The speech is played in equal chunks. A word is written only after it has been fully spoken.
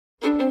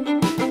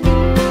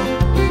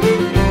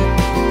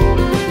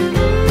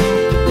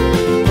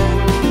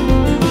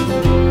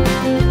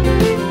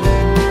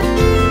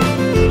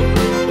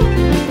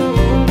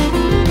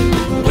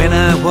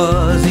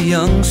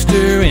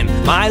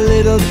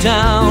little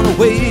town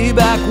way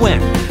back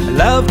when, I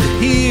loved to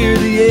hear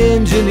the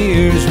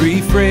engineers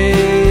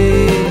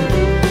refrain.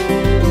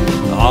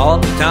 All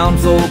the town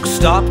folks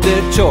stopped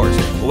their chores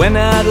when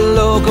that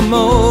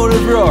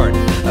locomotive roared,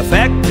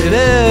 affected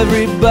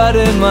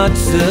everybody much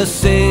the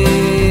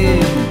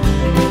same.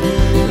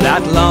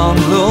 That long,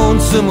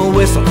 lonesome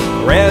whistle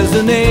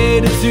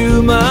resonated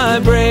through my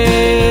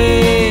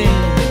brain,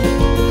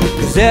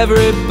 'cause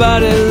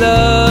everybody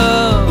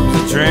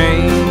loves a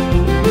train.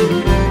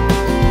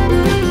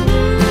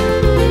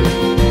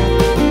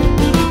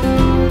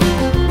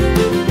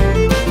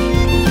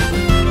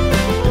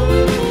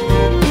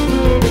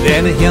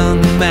 Then a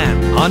young man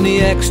on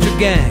the extra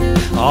gang,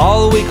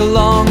 all week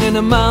long in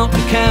a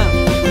mountain camp,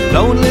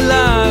 lonely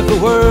life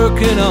of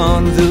working on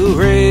the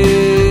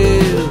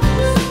rails.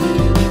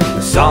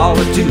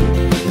 Solitude,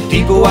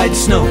 deep white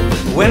snow,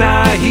 when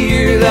I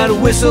hear that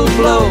whistle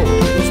blow,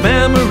 those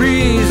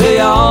memories, they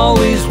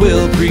always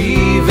will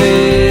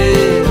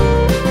prevail.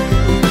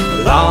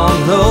 Long,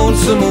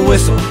 lonesome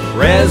whistle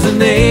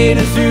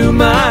resonated through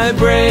my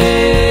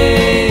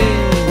brain,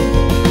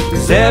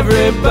 'cause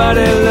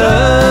everybody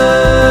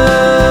loves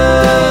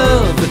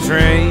the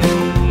train.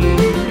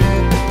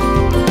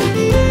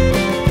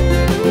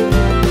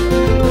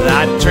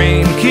 That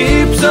train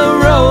keeps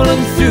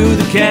a-rolling through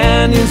the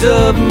canyons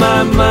of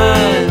my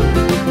mind,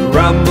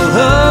 rumble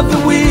of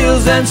the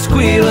wheels and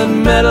squealing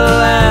metal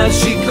as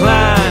she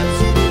climbs.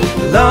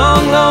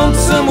 Long,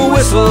 lonesome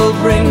whistle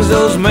brings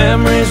those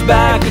memories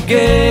back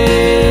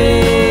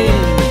again,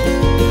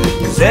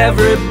 'cause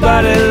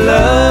everybody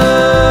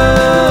loves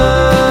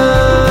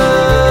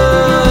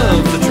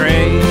the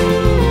train.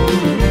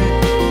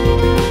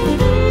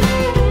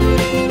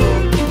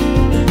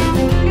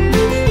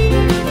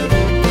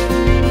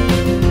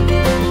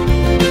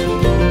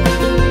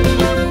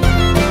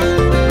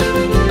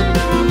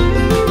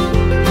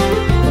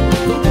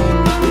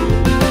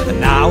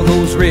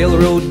 Those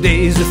railroad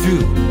days are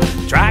through,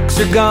 tracks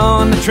are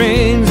gone, the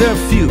trains are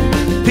few,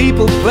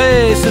 people,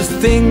 places,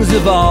 things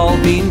have all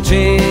been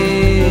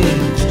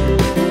changed.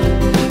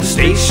 The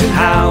station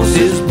house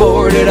is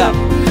boarded up,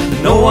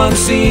 no one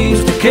seems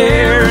to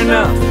care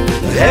enough,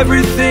 but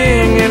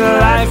everything in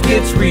life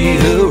gets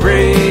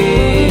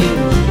rearranged.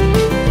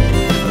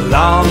 A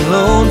long,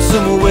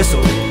 lonesome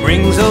whistle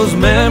brings those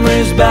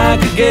memories back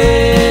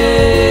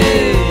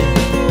again,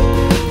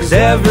 'cause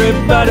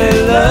everybody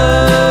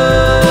loves